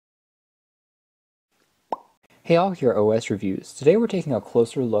Hey all, here are OS Reviews. Today we're taking a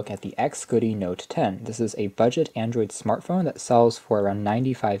closer look at the XGODY Note 10. This is a budget Android smartphone that sells for around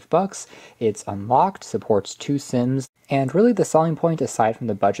 95 bucks. It's unlocked, supports 2 SIMs, and really the selling point aside from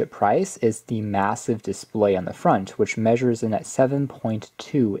the budget price is the massive display on the front, which measures in at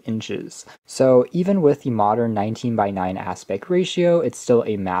 7.2 inches. So even with the modern 19:9 aspect ratio, it's still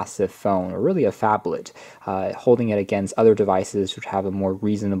a massive phone, or really a phablet. Holding it against other devices which have a more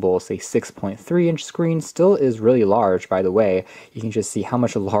reasonable, say 6.3 inch screen still is really large, by the way. You can just see how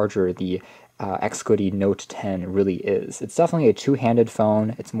much larger the XGODY Note 10 really is. It's definitely a two-handed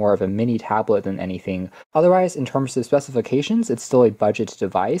phone. It's more of a mini tablet than anything. Otherwise, in terms of specifications, it's still a budget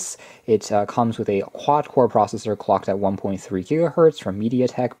device. It comes with a quad-core processor clocked at 1.3 gigahertz from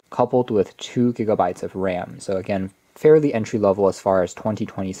MediaTek, coupled with 2 gigabytes of RAM. So again, fairly entry-level as far as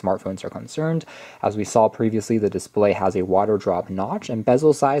 2020 smartphones are concerned. As we saw previously, the display has a waterdrop notch, and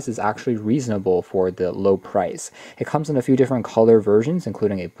bezel size is actually reasonable for the low price. It comes in a few different color versions,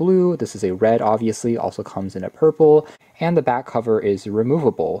 including a blue, this is a red obviously, also comes in a purple, and the back cover is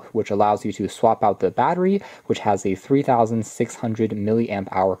removable, which allows you to swap out the battery, which has a 3,600 milliamp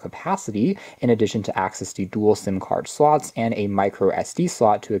hour capacity, in addition to access to dual SIM card slots and a micro SD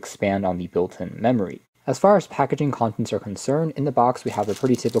slot to expand on the built-in memory. As far as packaging contents are concerned, in the box we have a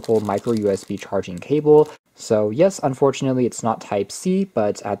pretty typical micro USB charging cable. So yes, unfortunately it's not Type-C,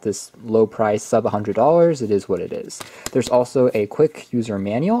 but at this low price, sub $100, it is what it is. There's also a quick user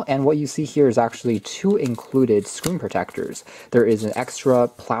manual, and what you see here is actually 2 included screen protectors. There is an extra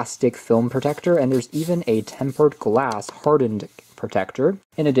plastic film protector, and there's even a tempered glass hardened protector.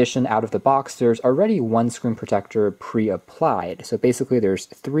 In addition, out of the box, there's already 1 screen protector pre-applied. So basically there's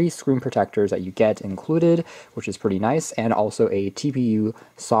 3 screen protectors that you get included, which is pretty nice, and also a TPU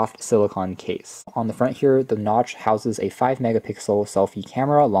soft silicone case. On the front here, the notch houses a 5 megapixel selfie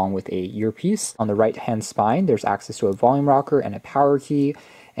camera along with a earpiece. On the right-hand spine, there's access to a volume rocker and a power key.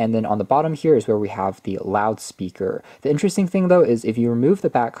 And then on the bottom here is where we have the loudspeaker. The interesting thing though is if you remove the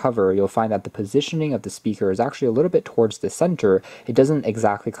back cover, you'll find that the positioning of the speaker is actually a little bit towards the center. It doesn't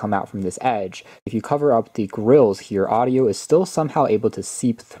exactly come out from this edge. If you cover up the grills here, audio is still somehow able to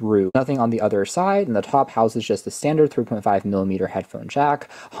seep through. Nothing on the other side, and the top houses just a standard 3.5mm headphone jack.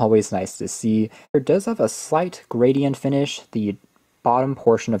 Always nice to see. It does have a slight gradient finish. The bottom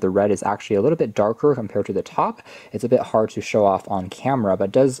portion of the red is actually a little bit darker compared to the top. It's a bit hard to show off on camera,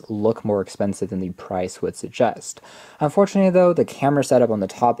 but does look more expensive than the price would suggest. Unfortunately though, the camera setup on the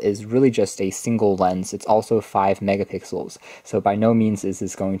top is really just a single lens. It's also 5 megapixels, so by no means is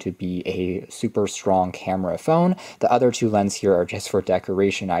this going to be a super strong camera phone. The other 2 lenses here are just for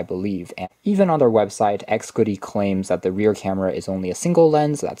decoration, I believe. And even on their website, XGODY claims that the rear camera is only a single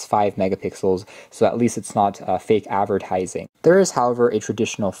lens, that's 5 megapixels, so at least it's not fake advertising. There is, however, a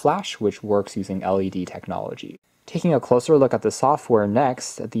traditional flash which works using LED technology. Taking a closer look at the software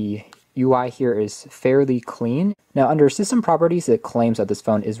next, the UI here is fairly clean. Now under system properties, it claims that this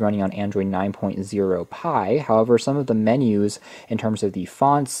phone is running on Android 9.0 Pie. However, some of the menus in terms of the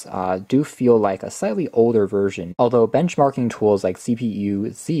fonts do feel like a slightly older version, although benchmarking tools like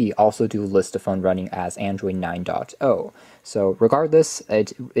CPU-Z also do list the phone running as Android 9.0. So regardless,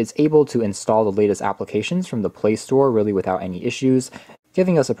 it is able to install the latest applications from the Play Store really without any issues,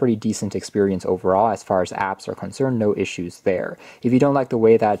 giving us a pretty decent experience overall as far as apps are concerned. No issues there. If you don't like the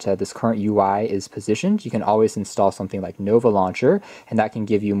way that this current UI is positioned, you can always install something like Nova Launcher, and that can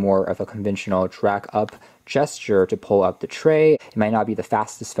give you more of a conventional drag up gesture to pull up the tray. It might not be the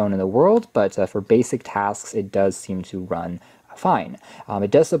fastest phone in the world, but for basic tasks, it does seem to run fine. It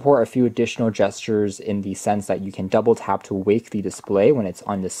does support a few additional gestures in the sense that you can double tap to wake the display when it's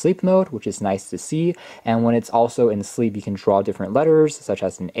on the sleep mode, which is nice to see, and when it's also in sleep you can draw different letters such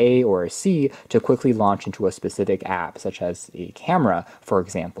as an A or a C to quickly launch into a specific app, such as a camera, for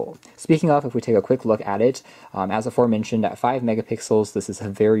example. Speaking of, if we take a quick look at it, as aforementioned, at 5 megapixels, this is a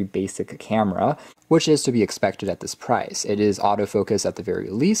very basic camera, which is to be expected at this price. It is autofocus at the very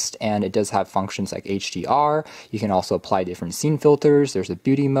least, and it does have functions like HDR. You can also apply different scene filters, there's a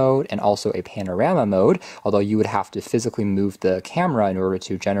beauty mode, and also a panorama mode, although you would have to physically move the camera in order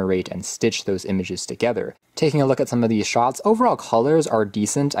to generate and stitch those images together. Taking a look at some of these shots, overall colors are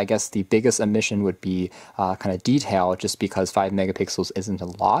decent. I guess the biggest omission would be kind of detail, just because 5 megapixels isn't a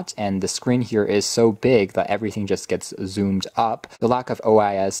lot, and the screen here is so big that everything just gets zoomed up. The lack of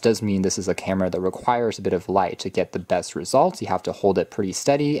OIS does mean this is a camera that requires a bit of light to get the best results. You have to hold it pretty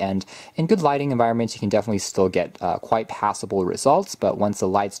steady, and in good lighting environments you can definitely still get quite passable passable results, but once the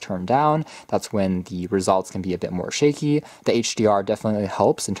lights turn down, that's when the results can be a bit more shaky. The HDR definitely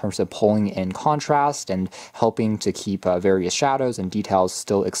helps in terms of pulling in contrast and helping to keep various shadows and details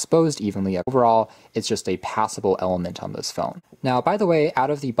still exposed evenly. Overall, it's just a passable element on this phone. Now, by the way, out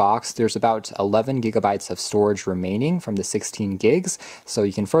of the box, there's about 11 gigabytes of storage remaining from the 16 gigs, so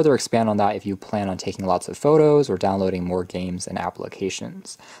you can further expand on that if you plan on taking lots of photos or downloading more games and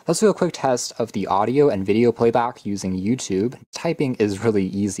applications. Let's do a quick test of the audio and video playback using YouTube. Typing is really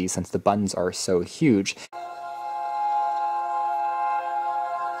easy since the buttons are so huge.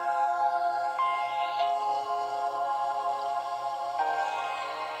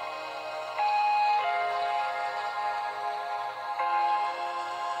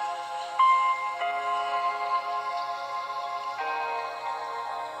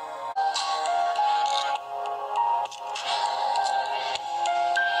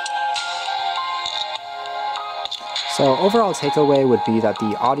 So overall takeaway would be that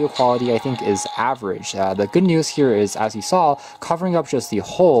the audio quality I think is average. The good news here is, as you saw, covering up just the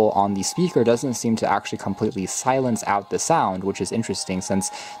hole on the speaker doesn't seem to actually completely silence out the sound, which is interesting since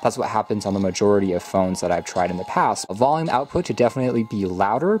that's what happens on the majority of phones that I've tried in the past. Volume output could definitely be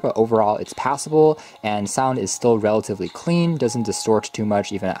louder, but overall it's passable and sound is still relatively clean, doesn't distort too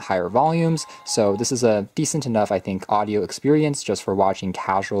much even at higher volumes. So this is a decent enough, I think, audio experience just for watching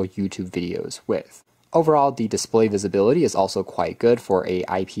casual YouTube videos with. Overall, the display visibility is also quite good for a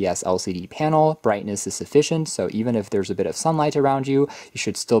IPS LCD panel. Brightness is sufficient, so even if there's a bit of sunlight around you, you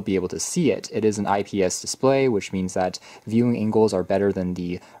should still be able to see it. It is an IPS display, which means that viewing angles are better than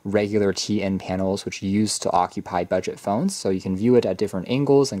the regular TN panels which used to occupy budget phones, so you can view it at different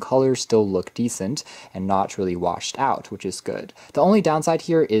angles and colors still look decent and not really washed out, which is good. The only downside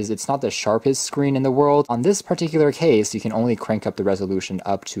here is it's not the sharpest screen in the world. On this particular case, you can only crank up the resolution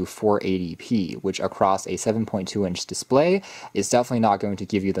up to 480p, which across a 7.2-inch display is definitely not going to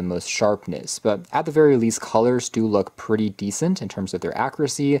give you the most sharpness, but at the very least colors do look pretty decent in terms of their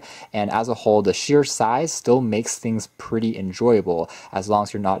accuracy, and as a whole the sheer size still makes things pretty enjoyable as long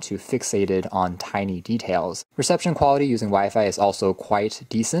as you're not too fixated on tiny details. Reception quality using Wi-Fi is also quite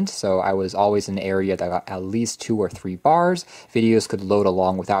decent, so I was always in an area that got at least 2 or 3 bars. Videos could load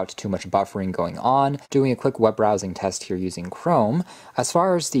along without too much buffering going on. Doing a quick web browsing test here using Chrome. As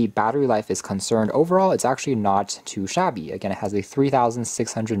far as the battery life is concerned, overall it's actually not too shabby. Again, it has a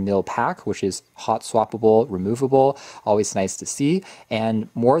 3600 mAh pack, which is hot swappable, removable, always nice to see, and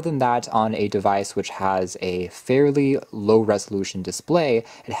more than that, on a device which has a fairly low resolution display,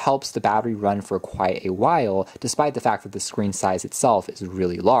 it helps the battery run for quite a while, despite the fact that the screen size itself is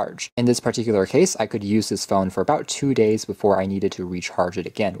really large. In this particular case, I could use this phone for about 2 days before I needed to recharge it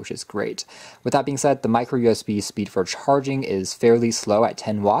again, which is great. With that being said, the micro USB speed for charging is fairly slow at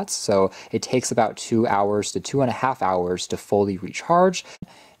 10 watts, so it takes about 2 hours to 2.5 hours to fully recharge.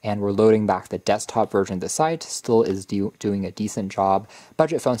 And we're loading back the desktop version of the site, still is doing a decent job.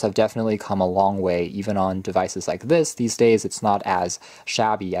 Budget phones have definitely come a long way, even on devices like this. These days, it's not as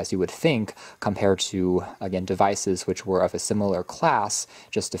shabby as you would think compared to, again, devices which were of a similar class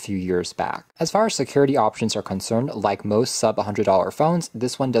just a few years back. As far as security options are concerned, like most sub $100 phones,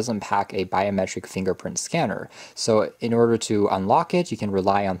 this one doesn't pack a biometric fingerprint scanner. So in order to unlock it, you can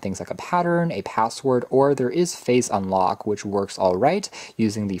rely on things like a pattern, a password, or there is face unlock, which works all right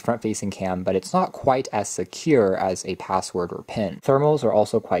using the front-facing cam, but it's not quite as secure as a password or PIN. Thermals are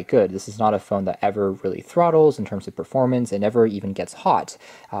also quite good. This is not a phone that ever really throttles in terms of performance. It never even gets hot,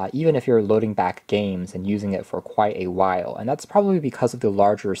 even if you're loading back games and using it for quite a while. And that's probably because of the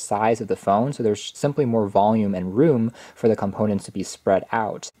larger size of the phone, so there's simply more volume and room for the components to be spread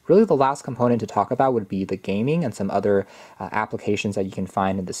out. Really, the last component to talk about would be the gaming and some other applications that you can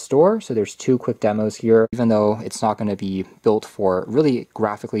find in the store. So there's 2 quick demos here. Even though it's not going to be built for really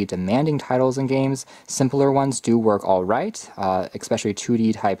graphically demanding titles and games, simpler ones do work all right, especially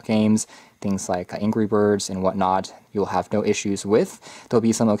 2D type games, things like Angry Birds and whatnot. You'll have no issues with. There'll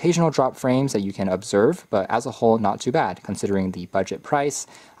be some occasional drop frames that you can observe, but as a whole, not too bad considering the budget price.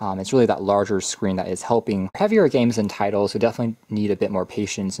 It's really that larger screen that is helping. Heavier games and titles, you definitely need a bit more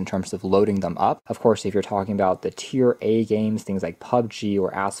patience in terms of loading them up. Of course, if you're talking about the tier A games, things like PUBG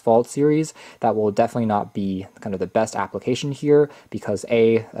or Asphalt series, that will definitely not be kind of the best application here because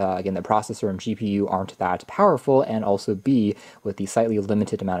again, the processor and GPU aren't that powerful, and also B, with the slightly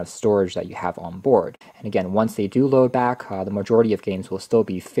limited amount of storage that you have on board. And again, once they do load back, the majority of games will still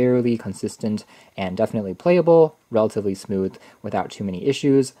be fairly consistent and definitely playable, relatively smooth without too many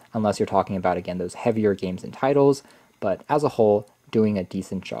issues, unless you're talking about, again, those heavier games and titles, but as a whole, doing a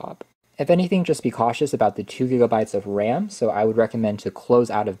decent job. If anything, just be cautious about the 2 GB of RAM, so I would recommend to close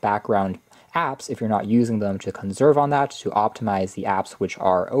out of background apps if you're not using them to conserve on that, to optimize the apps which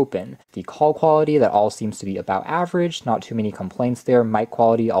are open. The call quality, that all seems to be about average, not too many complaints there. Mic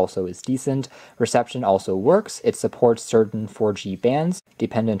quality also is decent. Reception also works. It supports certain 4G bands,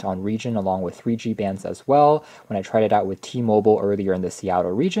 dependent on region, along with 3G bands as well. When I tried it out with T-Mobile earlier in the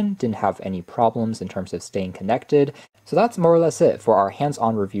Seattle region, didn't have any problems in terms of staying connected. So that's more or less it for our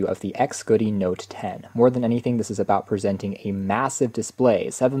hands-on review of the XGODY Note 10. More than anything, this is about presenting a massive display,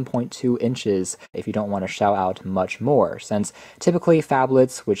 7.2 inches, if you don't want to shout out much more, since typically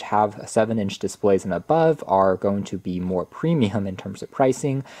phablets which have 7-inch displays and above are going to be more premium in terms of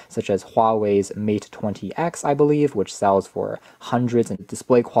pricing, such as Huawei's Mate 20X, I believe, which sells for hundreds, and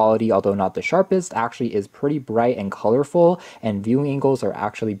display quality, although not the sharpest, actually is pretty bright and colorful, and viewing angles are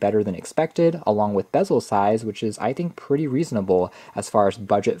actually better than expected, along with bezel size, which is, I think, pretty reasonable as far as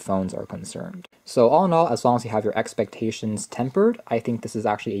budget phones are concerned. So all in all, as long as you have your expectations tempered, I think this is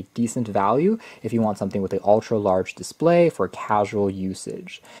actually a decent value if you want something with an ultra-large display for casual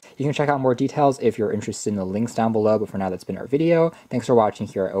usage. You can check out more details if you're interested in the links down below, but for now that's been our video. Thanks for watching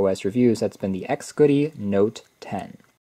here at OS Reviews. That's been the XGODY Note 10.